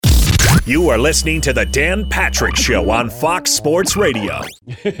You are listening to the Dan Patrick Show on Fox Sports Radio.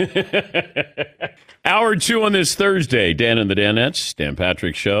 Hour 2 on this Thursday. Dan and the Danettes, Dan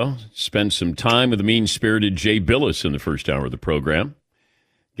Patrick Show. Spent some time with the mean-spirited Jay Billis in the first hour of the program.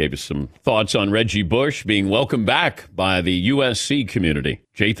 Gave us some thoughts on Reggie Bush being welcomed back by the USC community.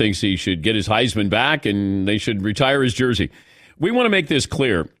 Jay thinks he should get his Heisman back and they should retire his jersey. We want to make this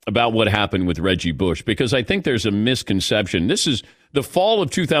clear about what happened with Reggie Bush because I think there's a misconception. This is the fall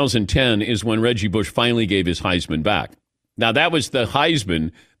of 2010 is when Reggie Bush finally gave his Heisman back. Now, that was the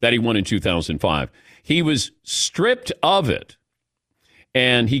Heisman that he won in 2005. He was stripped of it,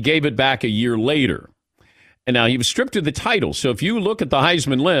 and he gave it back a year later. And now he was stripped of the title. So if you look at the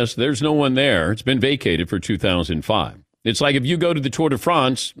Heisman list, there's no one there. It's been vacated for 2005. It's like if you go to the Tour de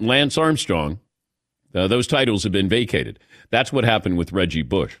France, Lance Armstrong, those titles have been vacated. That's what happened with Reggie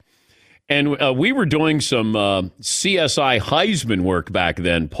Bush. And we were doing some CSI Heisman work back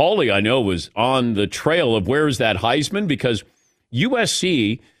then. Paulie, I know, was on the trail of where's that Heisman because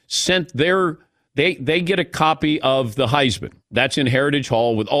USC sent their they get a copy of the Heisman. That's in Heritage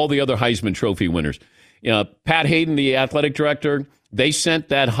Hall with all the other Heisman Trophy winners. Pat Hayden, the athletic director, they sent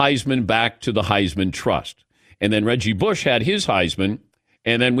that Heisman back to the Heisman Trust. And then Reggie Bush had his Heisman.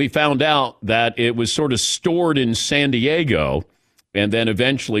 And then we found out that it was sort of stored in San Diego. And then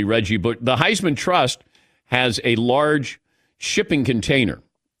eventually Reggie Bush, the Heisman Trust has a large shipping container.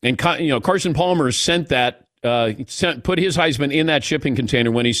 And, Carson Palmer sent that, put his Heisman in that shipping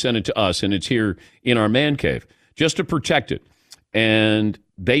container when he sent it to us. And it's here in our man cave just to protect it. And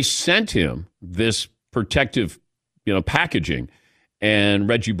they sent him this protective, packaging. And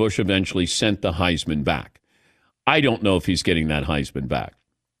Reggie Bush eventually sent the Heisman back. I don't know if he's getting that Heisman back.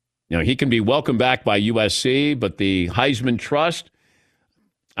 He can be welcomed back by USC, but the Heisman Trust,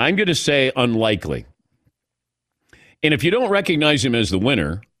 I'm going to say unlikely. And if you don't recognize him as the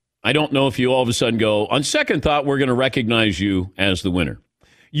winner, I don't know if you all of a sudden go, on second thought, we're going to recognize you as the winner.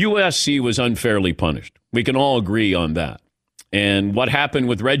 USC was unfairly punished. We can all agree on that. And what happened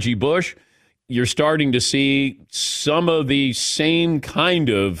with Reggie Bush, you're starting to see some of the same kind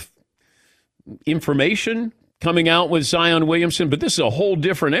of information coming out with Zion Williamson, but this is a whole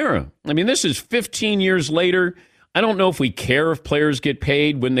different era. I mean, this is 15 years later. I don't know if we care if players get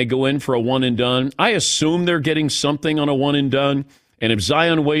paid when they go in for a one and done. I assume they're getting something on a one and done. And if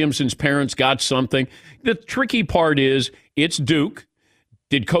Zion Williamson's parents got something, the tricky part is it's Duke.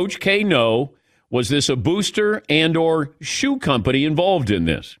 Did Coach K know? Was this a booster and or shoe company involved in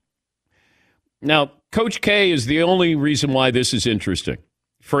this? Now, Coach K is the only reason why this is interesting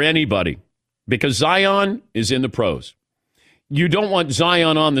for anybody. Because Zion is in the pros. You don't want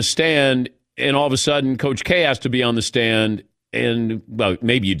Zion on the stand, and all of a sudden Coach K has to be on the stand, and, well,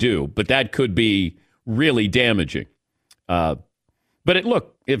 maybe you do, but that could be really damaging. But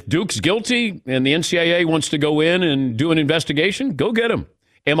look, if Duke's guilty and the NCAA wants to go in and do an investigation, go get him.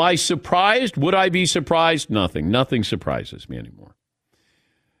 Am I surprised? Would I be surprised? Nothing. Nothing surprises me anymore.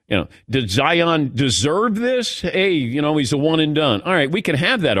 Did Zion deserve this? Hey, he's a one and done. All right, we can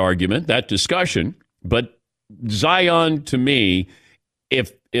have that argument, that discussion. But Zion, to me,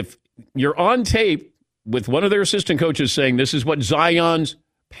 if you're on tape with one of their assistant coaches saying this is what Zion's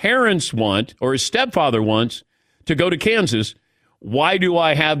parents want or his stepfather wants to go to Kansas, why do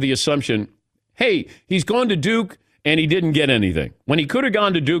I have the assumption, hey, he's gone to Duke and he didn't get anything, when he could have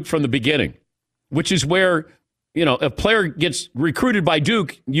gone to Duke from the beginning, which is where a player gets recruited by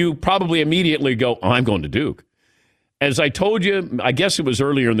Duke, you probably immediately go, oh, I'm going to Duke. As I told you, I guess it was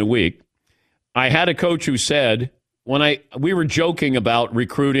earlier in the week, I had a coach who said, we were joking about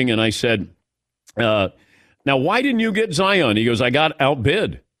recruiting, and I said, now, why didn't you get Zion? He goes, I got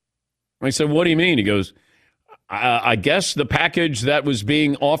outbid. I said, what do you mean? He goes, I guess the package that was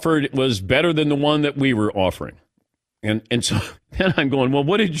being offered was better than the one that we were offering. And so then I'm going, well,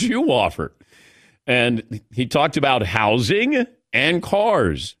 what did you offer? And he talked about housing and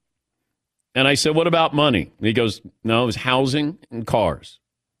cars. And I said, what about money? And he goes, no, it was housing and cars.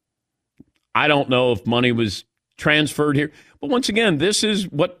 I don't know if money was transferred here. But once again, this is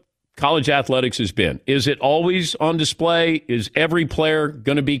what college athletics has been. Is it always on display? Is every player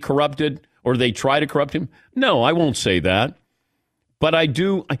going to be corrupted or they try to corrupt him? No, I won't say that. But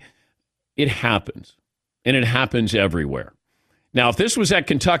it happens. And it happens everywhere. Now, if this was at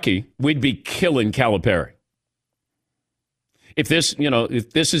Kentucky, we'd be killing Calipari. If this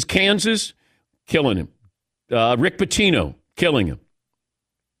is Kansas, killing him. Rick Pitino, killing him.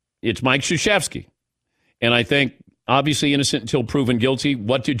 It's Mike Krzyzewski. And I think, obviously, innocent until proven guilty.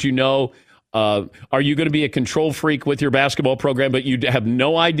 What did you know? Are you going to be a control freak with your basketball program, but you have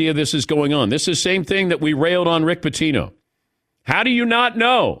no idea this is going on? This is the same thing that we railed on Rick Pitino. How do you not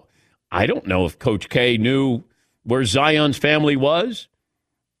know? I don't know if Coach K knew where Zion's family was.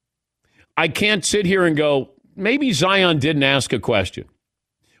 I can't sit here and go, maybe Zion didn't ask a question.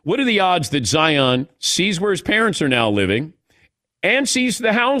 What are the odds that Zion sees where his parents are now living and sees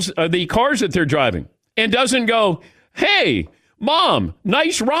the house, the cars that they're driving, and doesn't go, hey, Mom,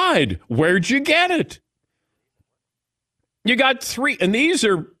 nice ride. Where'd you get it? You got 3, and these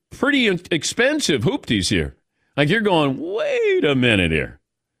are pretty expensive hoopties here. Like, you're going, wait a minute here.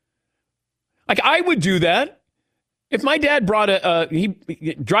 Like, I would do that. If my dad brought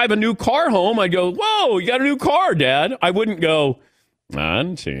he'd drive a new car home, I'd go, whoa, you got a new car, Dad. I wouldn't go, I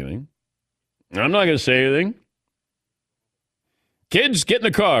didn't say anything. I'm not going to say anything. Kids, get in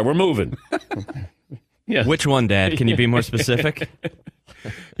the car. We're moving. Yeah. Which one, Dad? Can you be more specific?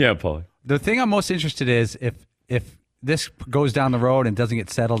 Yeah, Paul. The thing I'm most interested is if this goes down the road and doesn't get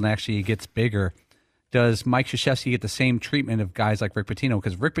settled and actually gets bigger, does Mike Krzyzewski get the same treatment of guys like Rick Pitino?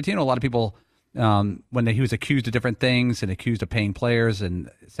 Because Rick Pitino, a lot of people, when he was accused of different things and accused of paying players and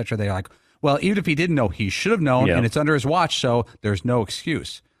et cetera, they're like, well, even if he didn't know, he should have known, and it's under his watch, so there's no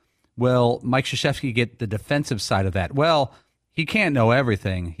excuse. Will Mike Krzyzewski get the defensive side of that? Well, he can't know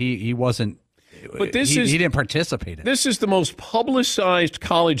everything. He wasn't. But he didn't participate in it. This is the most publicized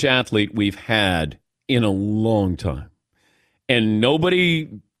college athlete we've had in a long time. And nobody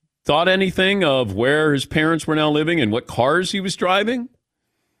thought anything of where his parents were now living and what cars he was driving?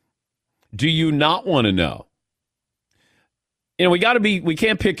 Do you not want to know? You know, we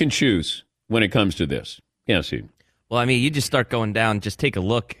can't pick and choose when it comes to this. Yeah, Steve. Well, I mean, you just start going down, just take a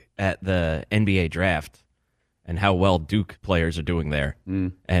look at the NBA draft and how well Duke players are doing there.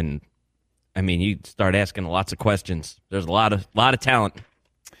 And I mean, you start asking lots of questions. There's a lot of talent.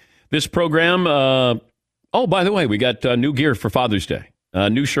 This program, by the way, we got new gear for Father's Day.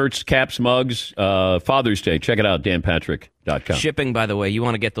 New shirts, caps, mugs, Father's Day. Check it out, danpatrick.com. Shipping, by the way, you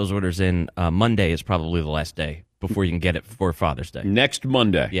want to get those orders in. Monday is probably the last day before you can get it for Father's Day. Next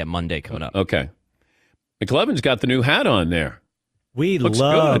Monday. Yeah, Monday coming up. Okay. McLevin's got the new hat on there. We looks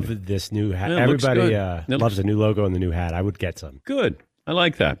love good. this new hat. Yeah, everybody loves the new logo and the new hat. I would get some. Good. I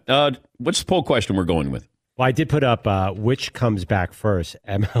like that. What's the poll question we're going with? Well, I did put up which comes back first,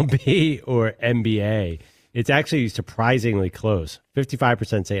 MLB or NBA. It's actually surprisingly close.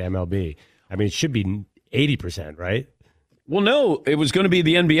 55% say MLB. I mean, it should be 80%, right? Well, no, it was going to be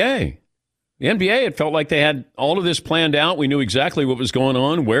the NBA. The NBA, it felt like they had all of this planned out. We knew exactly what was going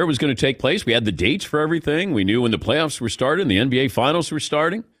on, where it was going to take place. We had the dates for everything. We knew when the playoffs were starting, the NBA finals were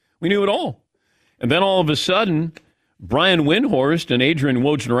starting. We knew it all. And then all of a sudden, Brian Windhorst and Adrian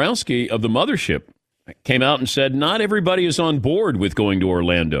Wojnarowski of the Mothership came out and said, not everybody is on board with going to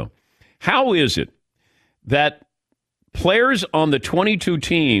Orlando. How is it that players on the 22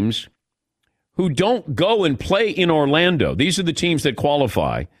 teams who don't go and play in Orlando, these are the teams that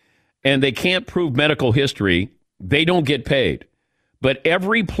qualify, and they can't prove medical history, they don't get paid. But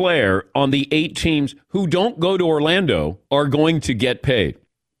every player on the 8 teams who don't go to Orlando are going to get paid.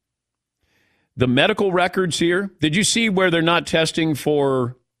 The medical records here, did you see where they're not testing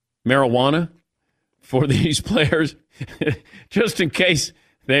for marijuana for these players? Just in case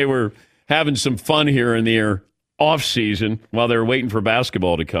they were having some fun here in their off season while they're waiting for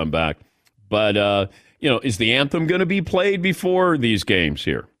basketball to come back. But, is the anthem going to be played before these games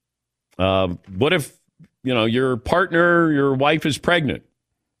here? What if, your partner, your wife is pregnant?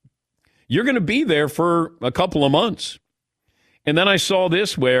 You're going to be there for a couple of months. And then I saw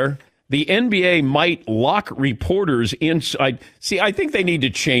this where the NBA might lock reporters inside. See, I think they need to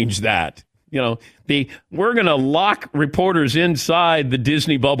change that. We're going to lock reporters inside the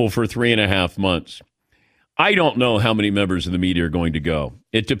Disney bubble for 3.5 months. I don't know how many members of the media are going to go.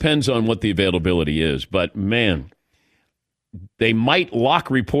 It depends on what the availability is. But, man, they might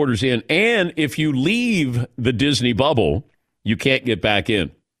lock reporters in. And if you leave the Disney bubble, you can't get back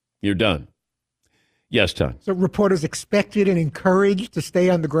in. You're done. Yes, Tom. So reporters expected and encouraged to stay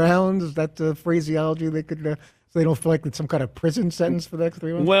on the ground? Is that the phraseology they could, so they don't feel like it's some kind of prison sentence for the next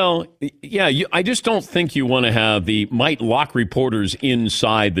 3 months? Well, yeah, I just don't think you want to have might lock reporters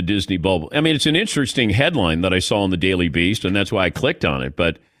inside the Disney bubble. I mean, it's an interesting headline that I saw in the Daily Beast, and that's why I clicked on it.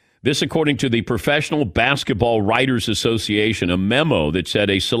 But this, according to the Professional Basketball Writers Association, a memo that said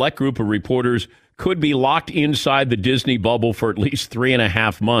a select group of reporters could be locked inside the Disney bubble for at least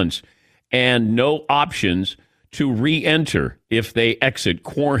 3.5 months. And no options to re-enter if they exit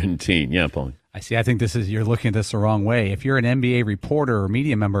quarantine. Yeah, Paul. I think you're looking at this the wrong way. If you're an NBA reporter or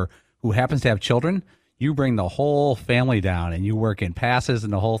media member who happens to have children, you bring the whole family down and you work in passes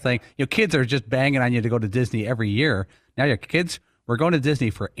and the whole thing. Kids are just banging on you to go to Disney every year. Now your kids We're going to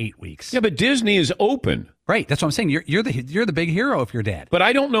Disney for 8 weeks. Yeah, but Disney is open. Right. That's what I'm saying. You're the big hero if you're dad. But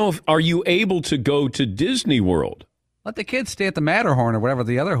I don't know if are you able to go to Disney World? Let the kids stay at the Matterhorn or whatever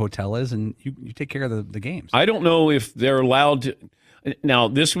the other hotel is, and you take care of the games. I don't know if they're allowed to. Now,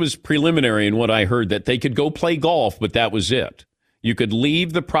 this was preliminary in what I heard, that they could go play golf, but that was it. You could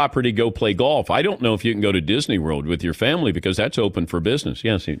leave the property, go play golf. I don't know if you can go to Disney World with your family because that's open for business.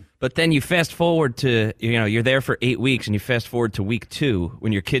 Yes. But then you fast forward to, you're there for 8 weeks, and you fast forward to week 2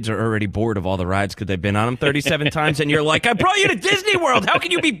 when your kids are already bored of all the rides because they've been on them 37 times, and you're like, I brought you to Disney World. How can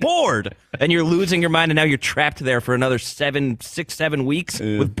you be bored? And you're losing your mind, and now you're trapped there for another 7 weeks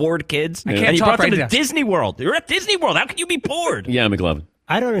with bored kids. I can't and you talk brought them right to now. Disney World. You're at Disney World. How can you be bored? Yeah, McLovin.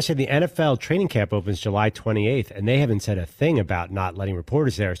 I don't understand. The NFL training camp opens July 28th, and they haven't said a thing about not letting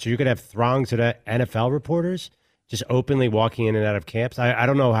reporters there. So you're going to have throngs of NFL reporters just openly walking in and out of camps. I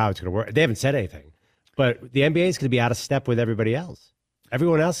don't know how it's going to work. They haven't said anything. But the NBA is going to be out of step with everybody else.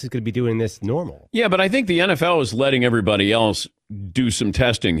 Everyone else is going to be doing this normal. Yeah, but I think the NFL is letting everybody else do some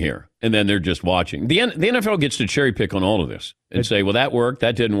testing here, and then they're just watching. The NFL gets to cherry pick on all of this and say, well, that worked,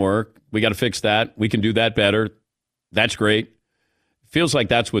 that didn't work. We got to fix that. We can do that better. That's great. Feels like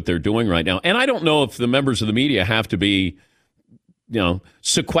that's what they're doing right now. And I don't know if the members of the media have to be,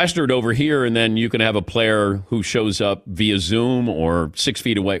 sequestered over here, and then you can have a player who shows up via Zoom or 6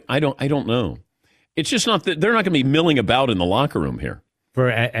 feet away. I don't know. It's just not that they're not going to be milling about in the locker room here. For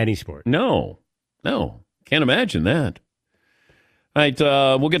any sport. No. Can't imagine that. All right,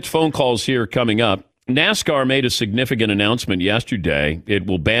 we'll get to phone calls here coming up. NASCAR made a significant announcement yesterday. It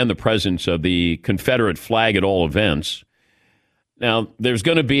will ban the presence of the Confederate flag at all events. Now, there's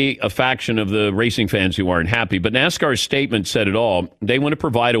going to be a faction of the racing fans who aren't happy, but NASCAR's statement said it all. They want to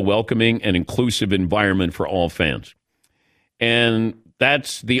provide a welcoming and inclusive environment for all fans. And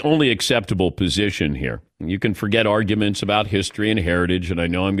that's the only acceptable position here. You can forget arguments about history and heritage, and I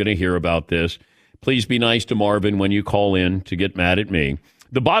know I'm going to hear about this. Please be nice to Marvin when you call in to get mad at me.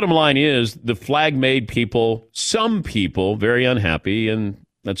 The bottom line is the flag made some people, very unhappy, and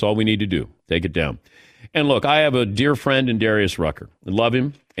that's all we need to do. Take it down. And look, I have a dear friend in Darius Rucker. I love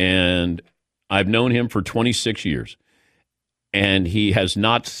him, and I've known him for 26 years. And he has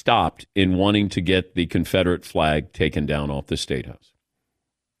not stopped in wanting to get the Confederate flag taken down off the State House.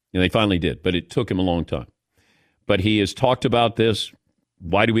 And they finally did, but it took him a long time. But he has talked about this.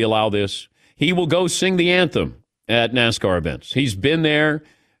 Why do we allow this? He will go sing the anthem at NASCAR events. He's been there,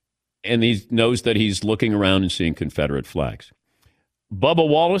 and he knows that he's looking around and seeing Confederate flags. Bubba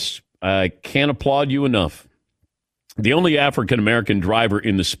Wallace, I can't applaud you enough. The only African-American driver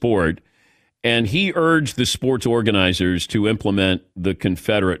in the sport, and he urged the sports organizers to implement the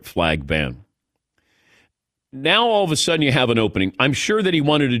Confederate flag ban. Now, all of a sudden, you have an opening. I'm sure that he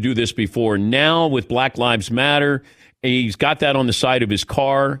wanted to do this before. Now, with Black Lives Matter, he's got that on the side of his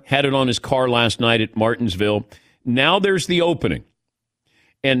car, had it on his car last night at Martinsville. Now there's the opening.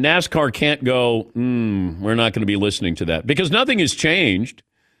 And NASCAR can't go, we're not going to be listening to that. Because nothing has changed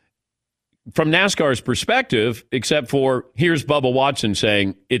from NASCAR's perspective, except for here's Bubba Watson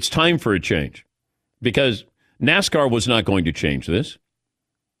saying it's time for a change. Because NASCAR was not going to change this.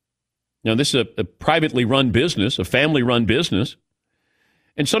 Now, this is a privately run business, a family-run business.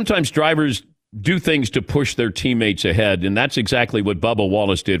 And sometimes drivers do things to push their teammates ahead, and that's exactly what Bubba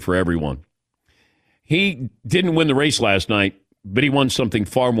Wallace did for everyone. He didn't win the race last night, but he won something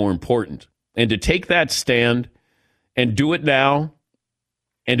far more important. And to take that stand and do it now,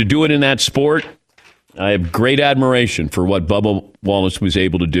 and to do it in that sport, I have great admiration for what Bubba Wallace was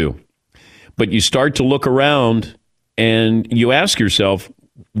able to do. But you start to look around and you ask yourself,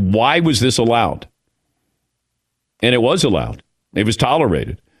 why was this allowed? And it was allowed. It was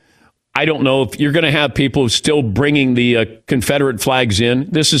tolerated. I don't know if you're going to have people still bringing the Confederate flags in.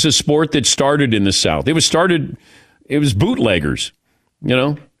 This is a sport that started in the South. It was bootleggers.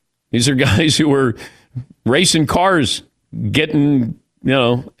 These are guys who were racing cars, getting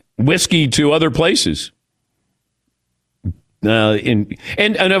whiskey to other places. And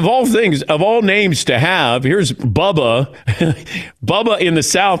of all things, of all names to have, here's Bubba. Bubba in the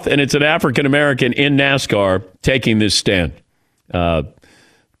South, and it's an African-American in NASCAR taking this stand.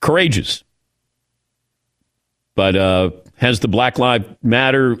 Courageous. But has the Black Lives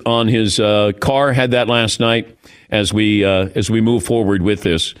Matter on his car, had that last night as we move forward with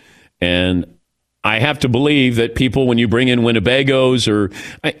this. And I have to believe that people, when you bring in Winnebagos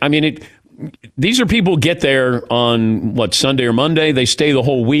these are people get there on, Sunday or Monday. They stay the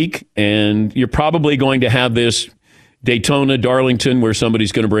whole week, and you're probably going to have this Daytona, Darlington, where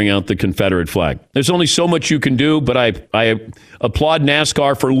somebody's going to bring out the Confederate flag. There's only so much you can do, but I applaud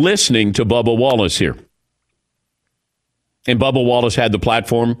NASCAR for listening to Bubba Wallace here. And Bubba Wallace had the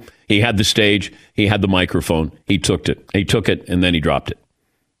platform. He had the stage. He had the microphone. He took it. And then he dropped it.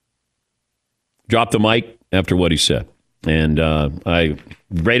 Dropped the mic after what he said. And I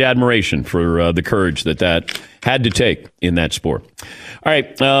great admiration for the courage that had to take in that sport. All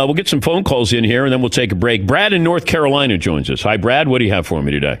right, we'll get some phone calls in here, and then we'll take a break. Brad in North Carolina joins us. Hi, Brad. What do you have for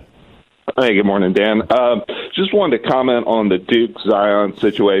me today? Hey, good morning, Dan. Just wanted to comment on the Duke-Zion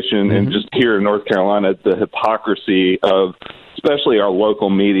situation and just here in North Carolina, the hypocrisy of especially our local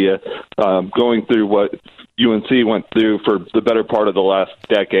media going through what UNC went through for the better part of the last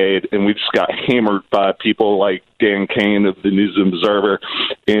decade, and we just got hammered by people like Dan Kane of the News Observer,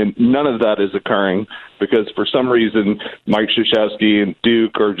 and none of that is occurring because for some reason Mike Krzyzewski and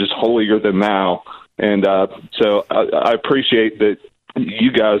Duke are just holier than thou, and so I appreciate that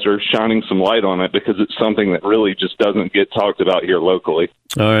you guys are shining some light on it because it's something that really just doesn't get talked about here locally.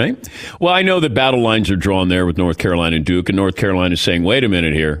 All right. Well, I know that battle lines are drawn there with North Carolina and Duke, and North Carolina is saying, wait a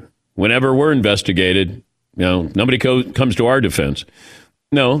minute here. Whenever we're investigated, nobody comes to our defense.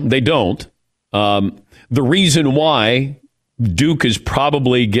 No, they don't. The reason why Duke is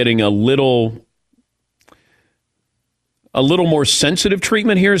probably getting a little more sensitive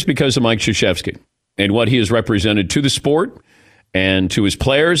treatment here is because of Mike Krzyzewski and what he has represented to the sport and to his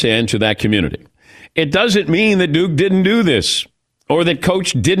players and to that community. It doesn't mean that Duke didn't do this or that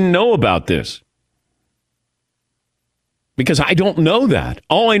Coach didn't know about this. Because I don't know that.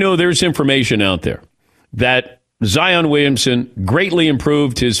 All I know, there's information out there that Zion Williamson greatly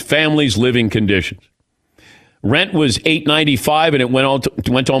improved his family's living conditions. Rent was $895 and it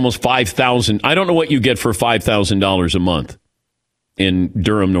went to almost $5,000. I don't know what you get for $5,000 a month in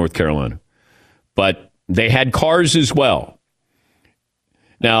Durham, North Carolina. But they had cars as well.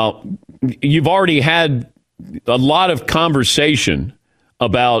 Now, you've already had a lot of conversation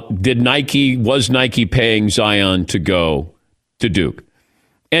about was Nike paying Zion to go to Duke?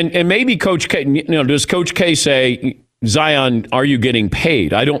 And maybe Coach K, does Coach K say, Zion, are you getting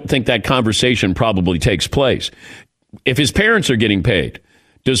paid? I don't think that conversation probably takes place. If his parents are getting paid,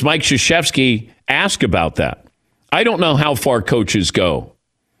 does Mike Krzyzewski ask about that? I don't know how far coaches go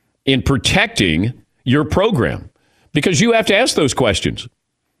in protecting your program because you have to ask those questions.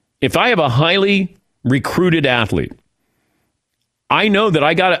 If I have a highly recruited athlete, I know that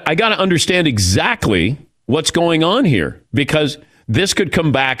I got to understand exactly what's going on here because this could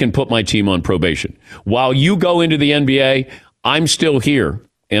come back and put my team on probation. While you go into the NBA, I'm still here,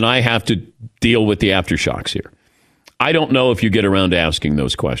 and I have to deal with the aftershocks here. I don't know if you get around to asking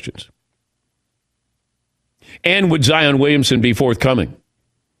those questions. And would Zion Williamson be forthcoming?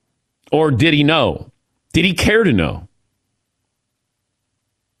 Or did he know? Did he care to know?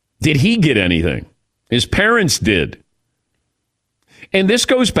 Did he get anything? His parents did. And this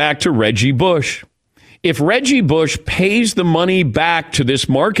goes back to Reggie Bush. If Reggie Bush pays the money back to this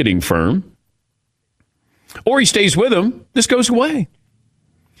marketing firm, or he stays with him, this goes away.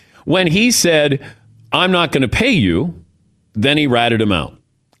 When he said, I'm not going to pay you, then he ratted him out.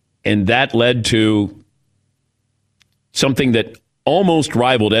 And that led to something that almost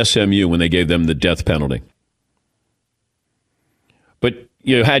rivaled SMU when they gave them the death penalty. But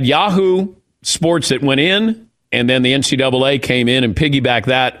you had Yahoo Sports that went in, and then the NCAA came in and piggybacked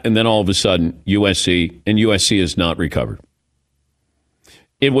that, and then all of a sudden USC has not recovered.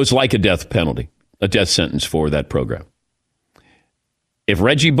 It was like a death penalty, a death sentence for that program. If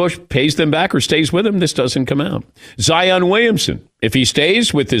Reggie Bush pays them back or stays with him, this doesn't come out. Zion Williamson, if he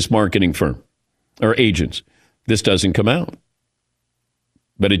stays with this marketing firm or agents, this doesn't come out.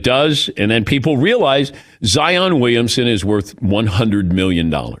 But it does, and then people realize Zion Williamson is worth $100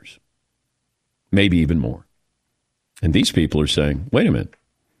 million, maybe even more. And these people are saying, wait a minute,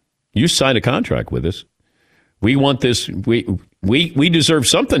 you signed a contract with us. We want this, we deserve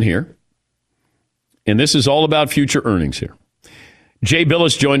something here. And this is all about future earnings here. Jay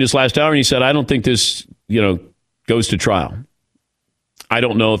Billis joined us last hour, and he said, I don't think this, goes to trial. I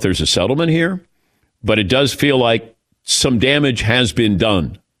don't know if there's a settlement here, but it does feel like some damage has been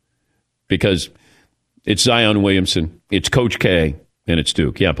done because it's Zion Williamson, it's Coach K, and it's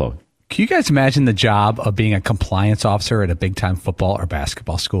Duke. Yeah, Paul. Can you guys imagine the job of being a compliance officer at a big-time football or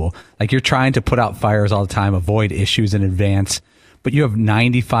basketball school? Like, you're trying to put out fires all the time, avoid issues in advance, but you have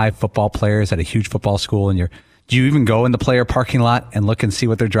 95 football players at a huge football school, and do you even go in the player parking lot and look and see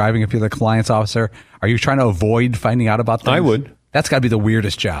what they're driving if you're the compliance officer? Are you trying to avoid finding out about things? I would. That's got to be the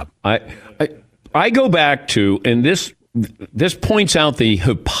weirdest job. I go back to, and this points out the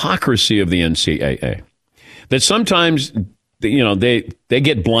hypocrisy of the NCAA, that sometimes they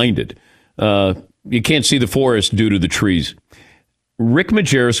get blinded. You can't see the forest due to the trees. Rick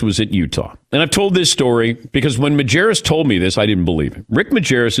Majerus was at Utah. And I've told this story because when Majerus told me this, I didn't believe it. Rick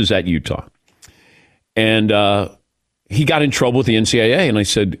Majerus is at Utah. And he got in trouble with the NCAA. And I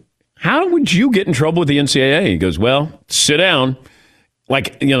said, how would you get in trouble with the NCAA? He goes, well, sit down.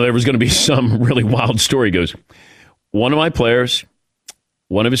 Like, there was going to be some really wild story. He goes, one of my players,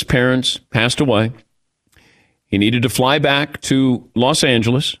 one of his parents passed away. He needed to fly back to Los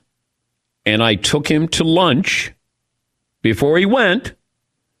Angeles. And I took him to lunch before he went.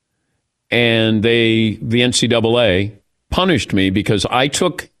 And the NCAA punished me because I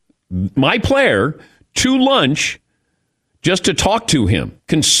took my player to lunch just to talk to him,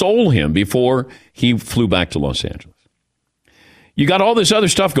 console him before he flew back to Los Angeles. You got all this other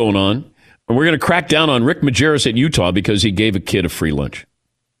stuff going on, and we're going to crack down on Rick Majerus at Utah because he gave a kid a free lunch.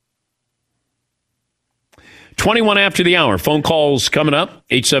 21 after the hour. Phone calls coming up.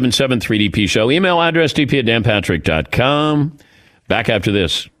 877-3DP Show. Email address dp@danpatrick.com. Back after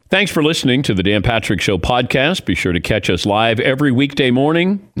this. Thanks for listening to the Dan Patrick Show podcast. Be sure to catch us live every weekday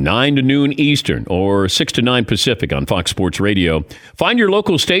morning, 9 to noon Eastern or 6 to 9 Pacific on Fox Sports Radio. Find your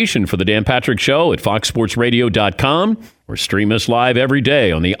local station for the Dan Patrick Show at foxsportsradio.com or stream us live every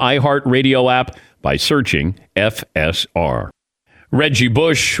day on the iHeartRadio app by searching FSR. Reggie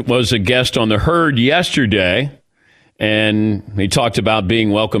Bush was a guest on The Herd yesterday, and he talked about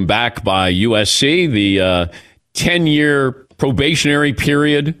being welcomed back by USC, the 10-year probationary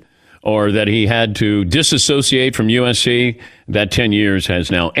period, or that he had to disassociate from USC. That 10 years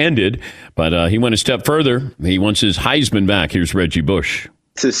has now ended, but he went a step further. He wants his Heisman back. Here's Reggie Bush.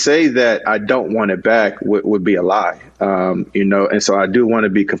 To say that I don't want it back would be a lie, and so I do want to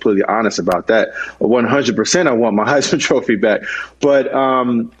be completely honest about that. 100% I want my Heisman Trophy back, but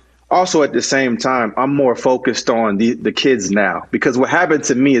also at the same time, I'm more focused on the kids now, because what happened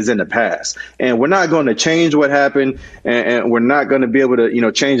to me is in the past, and we're not going to change what happened, and we're not going to be able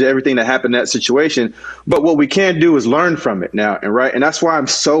to change everything that happened in that situation. But what we can do is learn from it now, and that's why I'm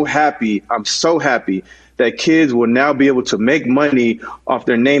so happy. I'm so happy that kids will now be able to make money off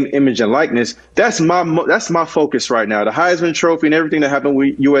their name, image, and likeness. That's my focus right now. The Heisman Trophy and everything that happened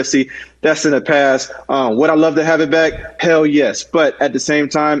with USC, that's in the past. Would I love to have it back? Hell yes. But at the same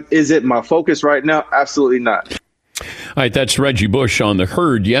time, is it my focus right now? Absolutely not. All right, that's Reggie Bush on The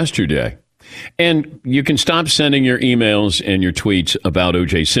Herd yesterday. And you can stop sending your emails and your tweets about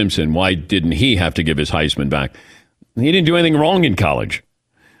O.J. Simpson. Why didn't he have to give his Heisman back? He didn't do anything wrong in college.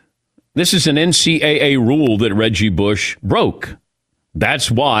 This is an NCAA rule that Reggie Bush broke. That's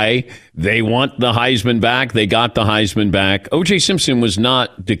why they want the Heisman back. They got the Heisman back. O.J. Simpson was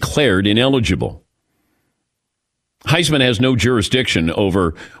not declared ineligible. Heisman has no jurisdiction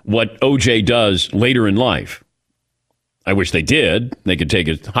over what O.J. does later in life. I wish they did. They could take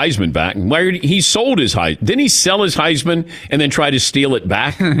his Heisman back. He sold his Heisman. Didn't he sell his Heisman and then try to steal it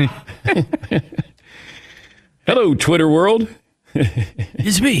back? Hello, Twitter world.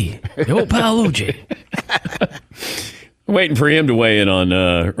 It's me, your old pal OJ. Waiting for him to weigh in on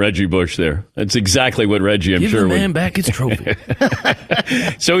Reggie Bush there. That's exactly what Reggie, I'm Give sure, the man back his trophy.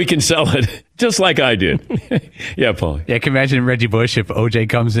 so he can sell it just like I did. Yeah, Paul. Yeah, I can imagine Reggie Bush if OJ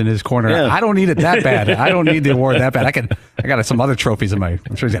comes in his corner. Yeah. I don't need it that bad. I don't need the award that bad. I got some other trophies I'm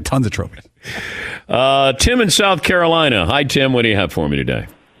sure he's got tons of trophies. Tim in South Carolina. Hi, Tim. What do you have for me today?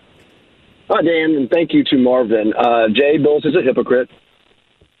 Hi, Dan, and thank you to Marvin. Jay Billis is a hypocrite.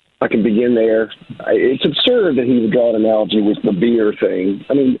 I can begin there. It's absurd that he would draw an analogy with the beer thing.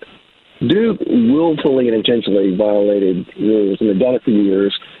 I mean, Duke willfully and intentionally violated rules, and they've done it for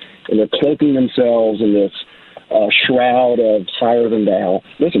years, and they're cloaking themselves in this shroud of higher than thou.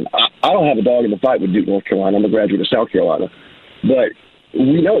 Listen, I don't have a dog in the fight with Duke, North Carolina. I'm a graduate of South Carolina. But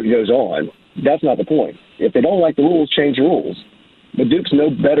we know it goes on. That's not the point. If they don't like the rules, change the rules. But Duke's no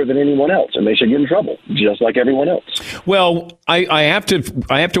better than anyone else, and they should get in trouble, just like everyone else. Well, I have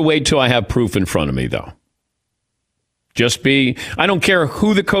to wait till I have proof in front of me, though. I don't care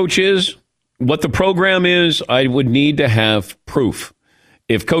who the coach is, what the program is, I would need to have proof.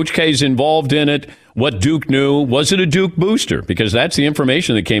 If Coach K is involved in it, what Duke knew, was it a Duke booster? Because that's the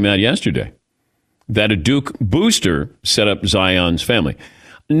information that came out yesterday, that a Duke booster set up Zion's family.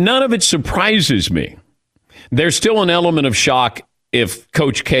 None of it surprises me. There's still an element of shock if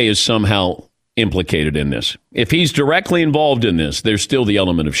Coach K is somehow implicated in this. If he's directly involved in this, there's still the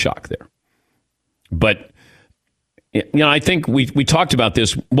element of shock there. But, I think we talked about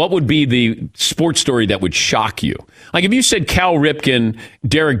this. What would be the sports story that would shock you? Like if you said Cal Ripken,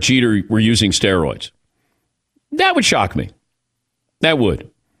 Derek Jeter were using steroids, that would shock me. That would.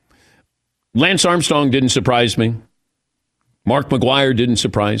 Lance Armstrong didn't surprise me. Mark McGwire didn't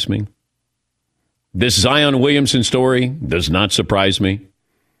surprise me. This Zion Williamson story does not surprise me.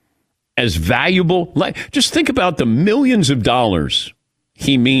 As valuable, just think about the millions of dollars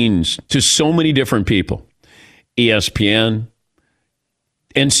he means to so many different people. ESPN,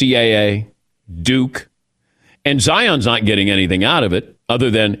 NCAA, Duke, and Zion's not getting anything out of it other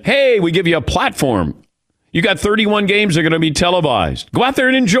than, hey, we give you a platform. You got 31 games that are going to be televised. Go out there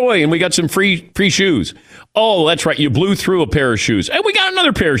and enjoy, and we got some free shoes. Oh, that's right, you blew through a pair of shoes, and we got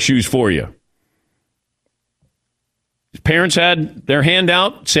another pair of shoes for you. Parents had their hand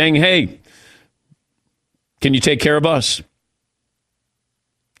out saying, hey, can you take care of us?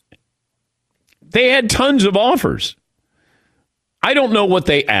 They had tons of offers. I don't know what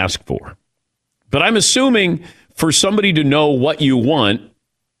they asked for, but I'm assuming for somebody to know what you want,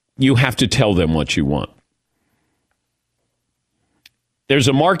 you have to tell them what you want. There's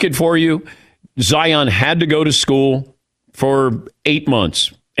a market for you. Zion had to go to school for 8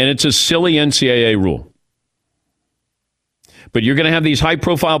 months, and it's a silly NCAA rule. But you're going to have these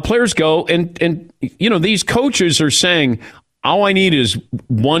high-profile players go, and these coaches are saying, all I need is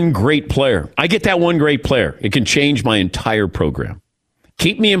one great player. I get that one great player. It can change my entire program.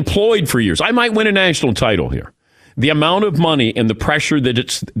 Keep me employed for years. I might win a national title here. The amount of money and the pressure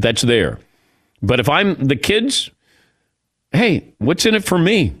that's there. But if I'm the kids, hey, what's in it for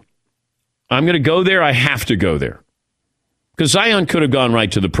me? I'm going to go there. I have to go there. Because Zion could have gone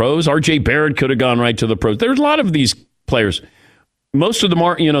right to the pros. R.J. Barrett could have gone right to the pros. There's a lot of these players. Most of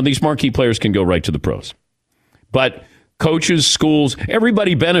these marquee players can go right to the pros. But coaches, schools,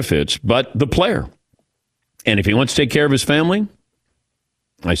 everybody benefits but the player. And if he wants to take care of his family,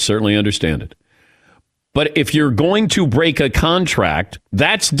 I certainly understand it. But if you're going to break a contract,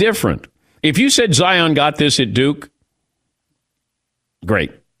 that's different. If you said Zion got this at Duke,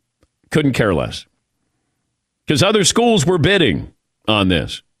 great. Couldn't care less. Because other schools were bidding on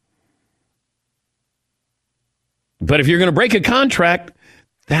this. But if you're going to break a contract,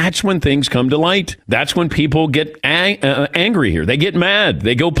 that's when things come to light. That's when people get angry here. They get mad.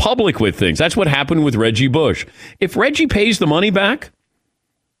 They go public with things. That's what happened with Reggie Bush. If Reggie pays the money back,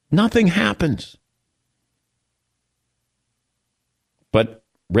 nothing happens. But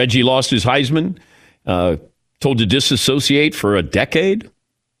Reggie lost his Heisman, told to disassociate for a decade.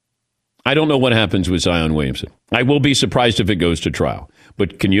 I don't know what happens with Zion Williamson. I will be surprised if it goes to trial.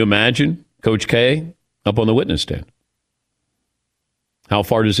 But can you imagine Coach K up on the witness stand? How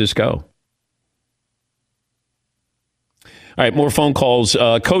far does this go? All right, more phone calls.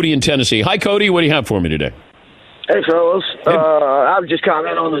 Cody in Tennessee. Hi, Cody. What do you have for me today? Hey, fellas. I was just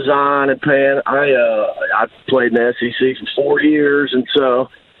commenting on the Zion and Penn. I played in the SEC for 4 years, and so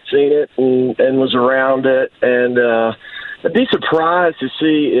seen it and was around it. And I'd be surprised to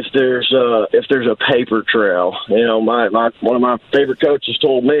see if there's a paper trail. You know, one of my favorite coaches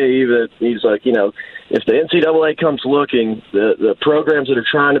told me that he's like, if the NCAA comes looking, the programs that are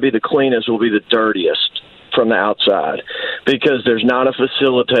trying to be the cleanest will be the dirtiest from the outside, because there's not a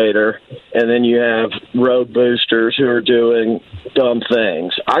facilitator, and then you have road boosters who are doing dumb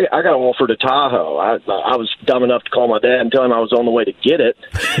things. I got an offer to Tahoe. I was dumb enough to call my dad and tell him I was on the way to get it,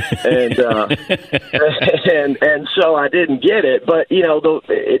 and so I didn't get it. But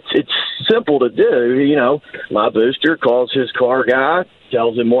it's simple to do. My booster calls his car guy,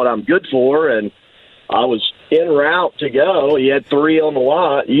 tells him what I'm good for, and I was en route to go. He had 3 on the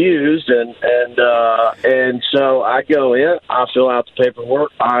lot used, and so I go in, I fill out the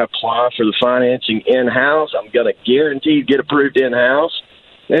paperwork, I apply for the financing in-house. I'm going to guarantee get approved in-house,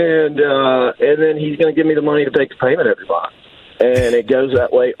 and then he's going to give me the money to take the payment every month. And it goes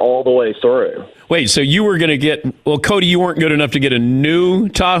that way all the way through. Wait, so you were going to get – well, Cody, you weren't good enough to get a new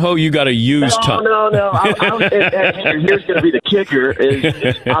Tahoe. You got a used Tahoe. No. And here's going to be the kicker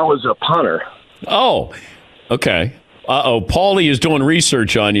is I was a punter. Oh, okay. Paulie is doing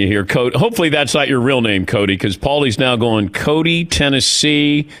research on you here, Cody. Hopefully that's not your real name, Cody, because Paulie's now going Cody,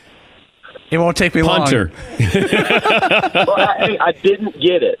 Tennessee. It won't take me punter. Long. Well, I didn't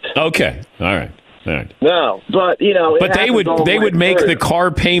get it. Okay. All right. No, but but they would make the car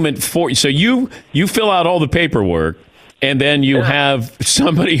payment for you. So you fill out all the paperwork, and then you have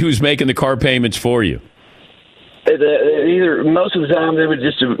somebody who's making the car payments for you. Either most of the time they would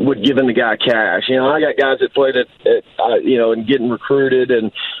give the guy cash. I got guys that played and getting recruited,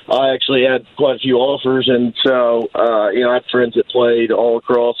 and I actually had quite a few offers, and so I had friends that played all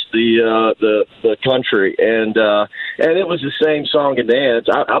across the country, and it was the same song and dance.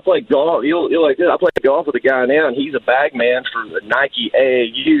 I played golf. You'll like this. I played golf with a guy now, and he's a bag man for the Nike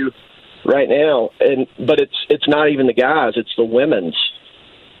AAU right now, but it's not even the guys; it's the women's.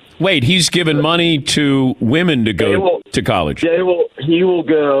 Wait, he's given money to women to go to college. He will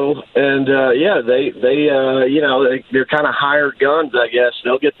go, and they're kind of hired guns, I guess.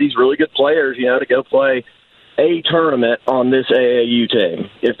 They'll get these really good players, to go play a tournament on this AAU team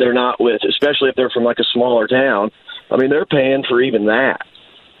if they're not especially if they're from like a smaller town. I mean, they're paying for even that.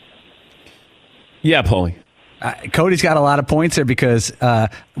 Yeah, Paulie. Cody's got a lot of points there because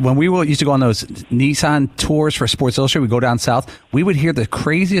when we used to go on those Nissan tours for Sports Illustrated, we go down south, we would hear the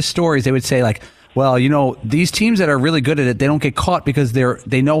craziest stories. They would say, like, well, these teams that are really good at it, they don't get caught because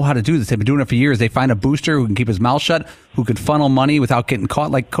they know how to do this. They've been doing it for years. They find a booster who can keep his mouth shut, who can funnel money without getting caught.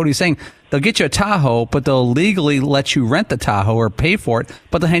 Like Cody's saying, they'll get you a Tahoe, but they'll legally let you rent the Tahoe or pay for it,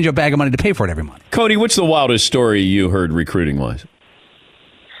 but they'll hand you a bag of money to pay for it every month. Cody, what's the wildest story you heard recruiting-wise?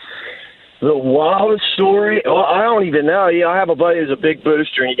 The wildest story? Well, I don't even know. I have a buddy who's a big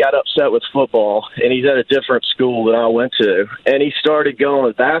booster, and he got upset with football, and he's at a different school than I went to. And he started going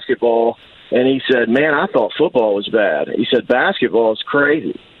with basketball, and he said, man, I thought football was bad. He said, basketball is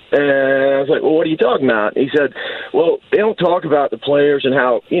crazy. And I was like, well, what are you talking about? He said, well, they don't talk about the players and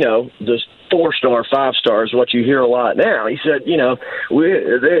how, the 4-star, 5-star is what you hear a lot now. He said,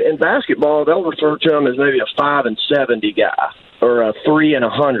 in basketball, they'll refer to him as maybe a 5 and 70 guy or a 3 and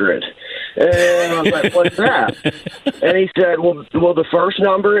 100. And I was like, what's that? And he said, well, the first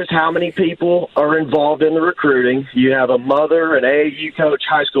number is how many people are involved in the recruiting. You have a mother, an AAU coach,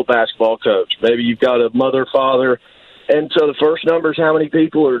 high school basketball coach. Maybe you've got a mother, father. And so the first number is how many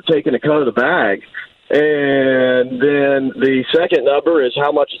people are taking a cut of the bag. And then the second number is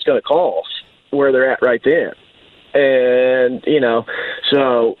how much it's going to cost, where they're at right then. And,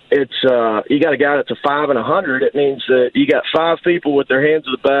 so it's you got a guy that's a 5 and 100. It means that you got 5 people with their hands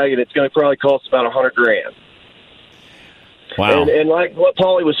in the bag, and it's going to probably cost about $100,000. Wow. And like what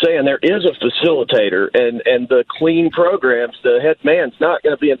Paulie was saying, there is a facilitator, and the clean programs, the head man's not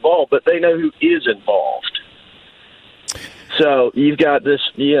going to be involved, but they know who is involved. So you've got this,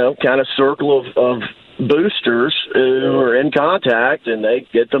 kind of circle of boosters who are in contact, and they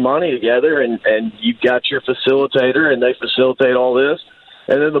get the money together, and you've got your facilitator, and they facilitate all this,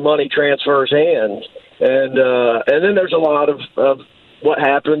 and then the money transfers hands. And then there's a lot of what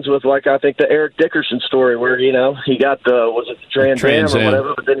happens with, like, I think the Eric Dickerson story where, he got the Trans Am or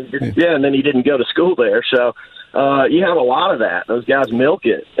whatever, but then and then he didn't go to school there. So you have a lot of that. Those guys milk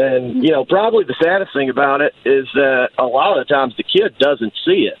it. And, probably the saddest thing about it is that a lot of the times the kid doesn't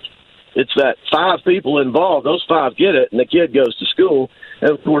see it. It's that 5 people involved. Those 5 get it, and the kid goes to school.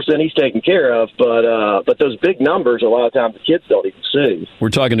 And, of course, then he's taken care of. But those big numbers, a lot of times the kids don't even see. We're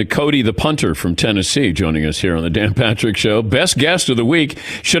talking to Cody the punter from Tennessee joining us here on the Dan Patrick Show. Best guest of the week.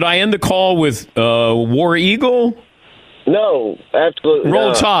 Should I end the call with War Eagle? No, absolutely Roll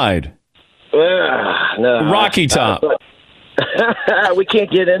not. Tide. No. Rocky Top. We can't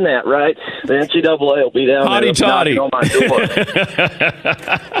get in that, right? The NCAA will be down Hotty there knocking toddy. on my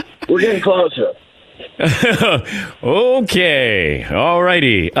door. We're getting closer. Okay. All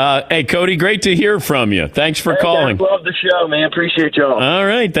righty. Hey, Cody, great to hear from you. Thanks for calling. Guys, love the show, man. Appreciate y'all. All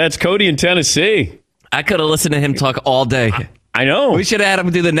right. That's Cody in Tennessee. I could have listened to him talk all day. I know. We should have had him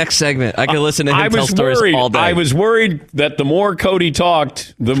do the next segment. I could listen to him tell stories all day. I was worried that the more Cody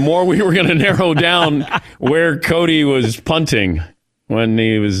talked, the more we were going to narrow down where Cody was punting when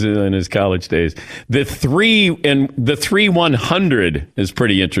he was in his college days. The 3-100 is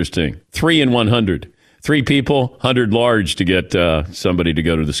pretty interesting. 3 and 100. 3 people, 100 large to get somebody to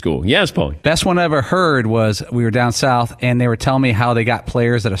go to the school. Yes, Paulie. Best one I ever heard was we were down south, and they were telling me how they got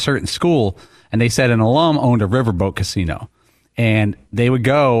players at a certain school, and they said an alum owned a riverboat casino. And they would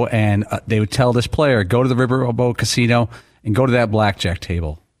go and they would tell this player, go to the riverboat casino and go to that blackjack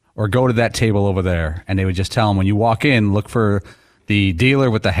table or go to that table over there. And they would just tell him, when you walk in, look for the dealer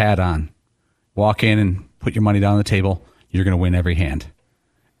with the hat on. Walk in and put your money down on the table. You're going to win every hand.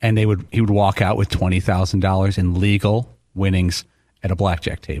 And he would walk out with $20,000 in legal winnings at a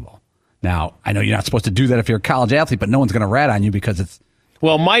blackjack table. Now, I know you're not supposed to do that if you're a college athlete, but no one's going to rat on you because it's...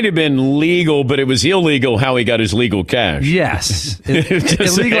 Well, it might have been legal, but it was illegal how he got his legal cash. Yes.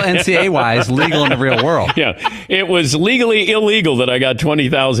 Illegal NCAA-wise, legal in the real world. Yeah. It was legally illegal that I got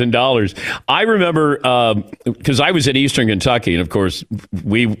 $20,000. I remember, because I was at Eastern Kentucky, and of course,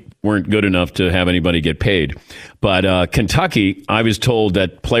 we weren't good enough to have anybody get paid. But Kentucky, I was told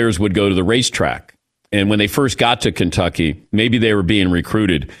that players would go to the racetrack. And when they first got to Kentucky, maybe they were being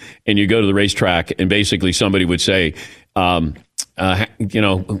recruited, and you go to the racetrack, and basically somebody would say, what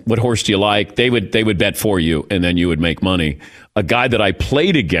horse do you like? They would bet for you, and then you would make money. A guy that I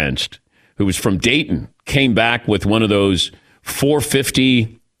played against, who was from Dayton, came back with one of those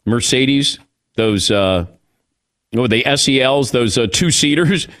 450 Mercedes, those the SELs, those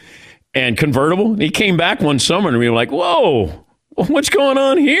 2-seaters. and convertible. He came back one summer and we were like, whoa, what's going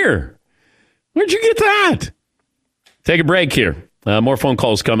on here? Where'd you get that? Take a break here. More phone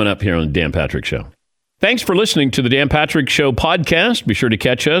calls coming up here on the Dan Patrick Show. Thanks for listening to the Dan Patrick Show podcast. Be sure to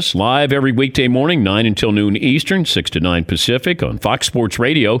catch us live every weekday morning, 9 until noon Eastern, 6 to 9 Pacific on Fox Sports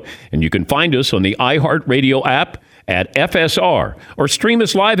Radio. And you can find us on the iHeartRadio app at FSR or stream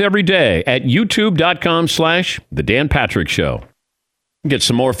us live every day at youtube.com/The Dan Patrick Show. Get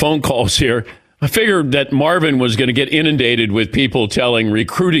some more phone calls here. I figured that Marvin was going to get inundated with people telling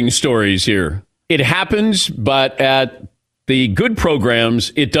recruiting stories here. It happens, but at the good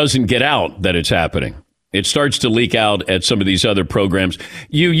programs, it doesn't get out that it's happening. It starts to leak out at some of these other programs.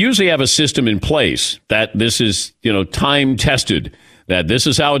 You usually have a system in place that this is, time tested, that this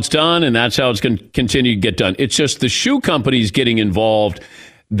is how it's done and that's how it's going to continue to get done. It's just the shoe companies getting involved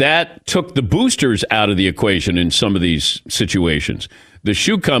that took the boosters out of the equation in some of these situations. The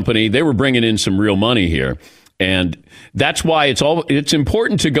shoe company, they were bringing in some real money here. And that's why it's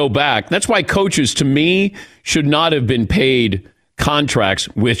important to go back. That's why coaches, to me, should not have been paid contracts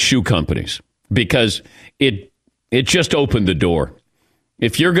with shoe companies, because it just opened the door.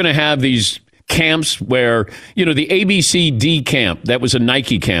 If you're going to have these camps where, the ABCD camp, that was a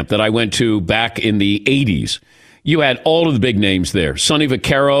Nike camp that I went to back in the 80s. You had all of the big names there. Sonny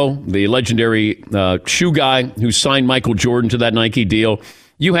Vaccaro, the legendary shoe guy who signed Michael Jordan to that Nike deal.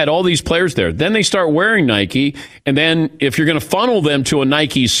 You had all these players there. Then they start wearing Nike. And then if you're going to funnel them to a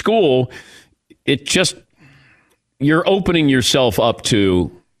Nike school, you're opening yourself up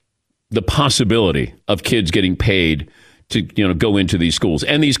to the possibility of kids getting paid to, go into these schools.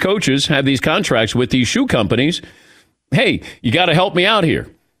 And these coaches have these contracts with these shoe companies. Hey, you got to help me out here,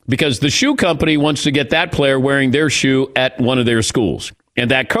 because the shoe company wants to get that player wearing their shoe at one of their schools. And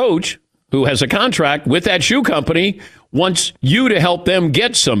that coach who has a contract with that shoe company wants you to help them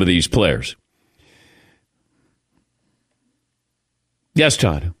get some of these players. Yes,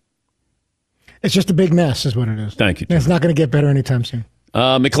 Todd. It's just a big mess is what it is. Thank you, Todd. It's not going to get better anytime soon.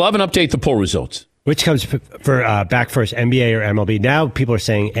 McLovin, update the poll results. Which comes for back first, NBA or MLB? Now people are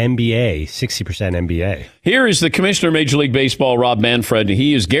saying NBA, 60% NBA. Here is the commissioner of Major League Baseball, Rob Manfred.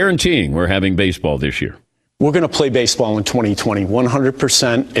 He is guaranteeing we're having baseball this year. We're going to play baseball in 2020,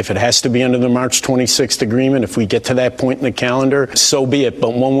 100%. If it has to be under the March 26th agreement, if we get to that point in the calendar, so be it.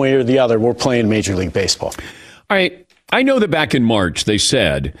 But one way or the other, we're playing Major League Baseball. All right. I know that back in March, they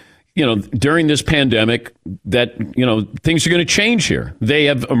said, during this pandemic that, things are going to change here. They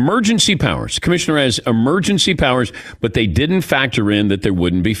have emergency powers. The commissioner has emergency powers, but they didn't factor in that there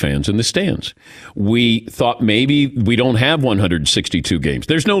wouldn't be fans in the stands. We thought maybe we don't have 162 games.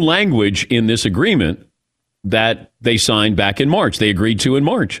 There's no language in this agreement that they signed back in March. They agreed to in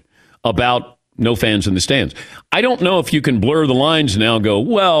March about no fans in the stands. I don't know if you can blur the lines now and go,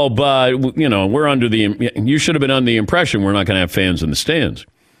 well, but, we're you should have been under the impression we're not going to have fans in the stands.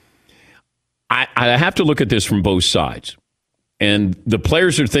 I have to look at this from both sides. And the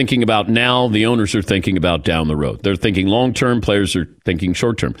players are thinking about now, the owners are thinking about down the road. They're thinking long-term, players are thinking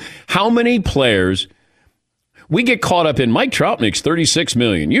short-term. How many players, we get caught up in Mike Trout makes $36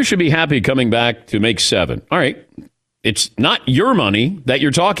 million. You should be happy coming back to make $7 million. All right, it's not your money that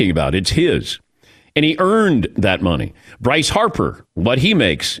you're talking about, it's his. And he earned that money. Bryce Harper, what he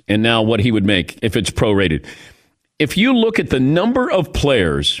makes, and now what he would make if it's prorated. If you look at the number of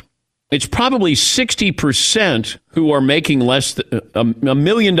players, it's probably 60% who are making less than $1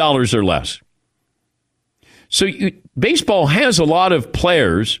 million or less. So baseball has a lot of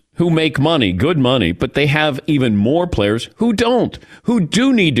players who make money, good money, but they have even more players who don't, who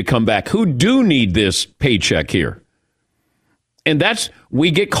do need to come back, who do need this paycheck here. And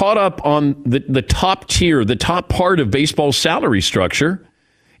we get caught up on the top tier, the top part of baseball's salary structure.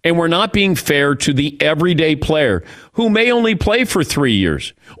 And we're not being fair to the everyday player who may only play for 3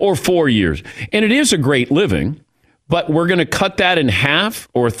 years or 4 years. And it is a great living, but we're going to cut that in half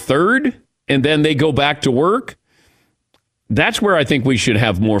or a third, and then they go back to work. That's where I think we should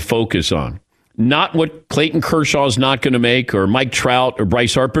have more focus on. Not what Clayton Kershaw is not going to make, or Mike Trout or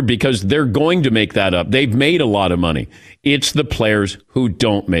Bryce Harper, because they're going to make that up. They've made a lot of money. It's the players who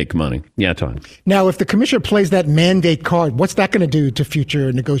don't make money. Yeah, Tom. Now, if the commissioner plays that mandate card, what's that going to do to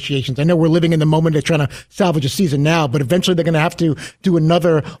future negotiations? I know we're living in the moment they're trying to salvage a season now, but eventually they're going to have to do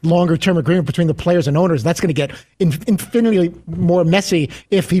another longer-term agreement between the players and owners. That's going to get infinitely more messy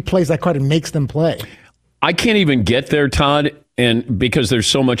if he plays that card and makes them play. I can't even get there, Todd, and because there's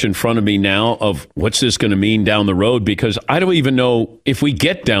so much in front of me now of what's this going to mean down the road, because I don't even know if we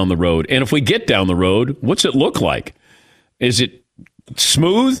get down the road. And if we get down the road, what's it look like? Is it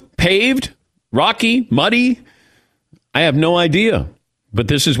smooth, paved, rocky, muddy? I have no idea, But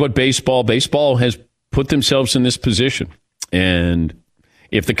this is what baseball has put themselves in this position. And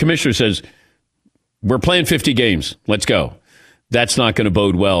if the commissioner says, we're playing 50 games, let's go, that's not going to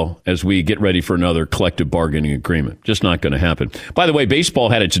bode well as we get ready for another collective bargaining agreement. Just not going to happen. By the way, baseball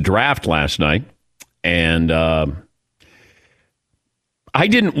had its draft last night, and I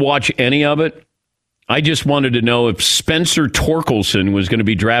didn't watch any of it. I just wanted to know if Spencer Torkelson was going to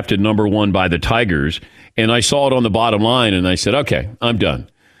be drafted number 1 by the Tigers, and I saw it on the bottom line, and I said, okay, I'm done.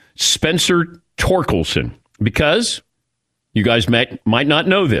 Spencer Torkelson, because you guys might not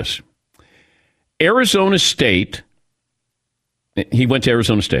know this. Arizona State, he went to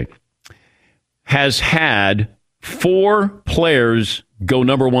Arizona State, has had 4 players go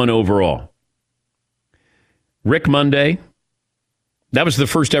number 1 overall. Rick Monday, that was the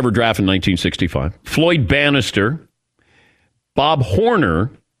first ever draft in 1965. Floyd Bannister, Bob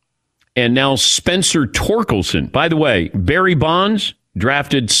Horner, and now Spencer Torkelson. By the way, Barry Bonds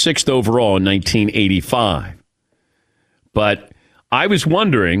drafted 6th overall in 1985. But I was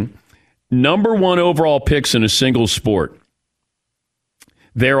wondering, number 1 overall picks in a single sport.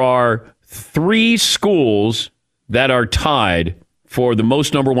 There are 3 schools that are tied for the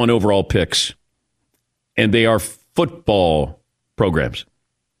most number 1 overall picks, and they are football programs.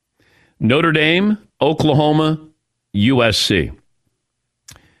 Notre Dame, Oklahoma, USC.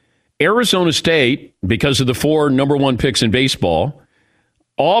 Arizona State, because of the 4 number 1 picks in baseball.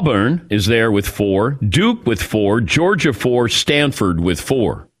 Auburn is there with 4, Duke with 4, Georgia 4, Stanford with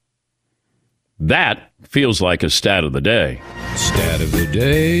 4. That feels like a stat of the day. Stat of the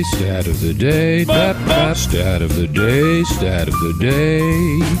day, stat of the day, stat of the day, stat of the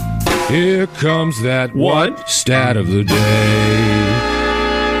day. Here comes that what? Stat of the day.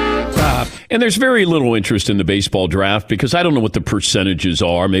 And there's very little interest in the baseball draft because I don't know what the percentages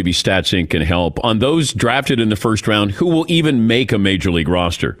are. Maybe Stats Inc. can help. On those drafted in the first round, who will even make a major league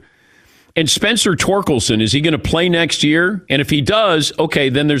roster? And Spencer Torkelson, is he going to play next year? And if he does, okay,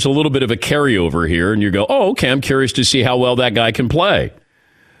 then there's a little bit of a carryover here. And you go, oh, okay, I'm curious to see how well that guy can play.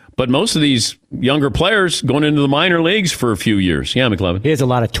 But most of these younger players going into the minor leagues for a few years. Yeah, McLevin. He has a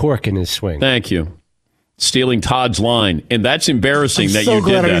lot of torque in his swing. Thank you. Stealing Todd's line. And that's embarrassing that so you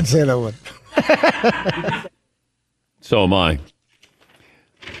glad did I that. didn't say that one. So am I.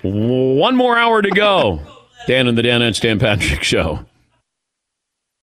 One more hour to go. Dan and the Danettes, Dan Patrick Show.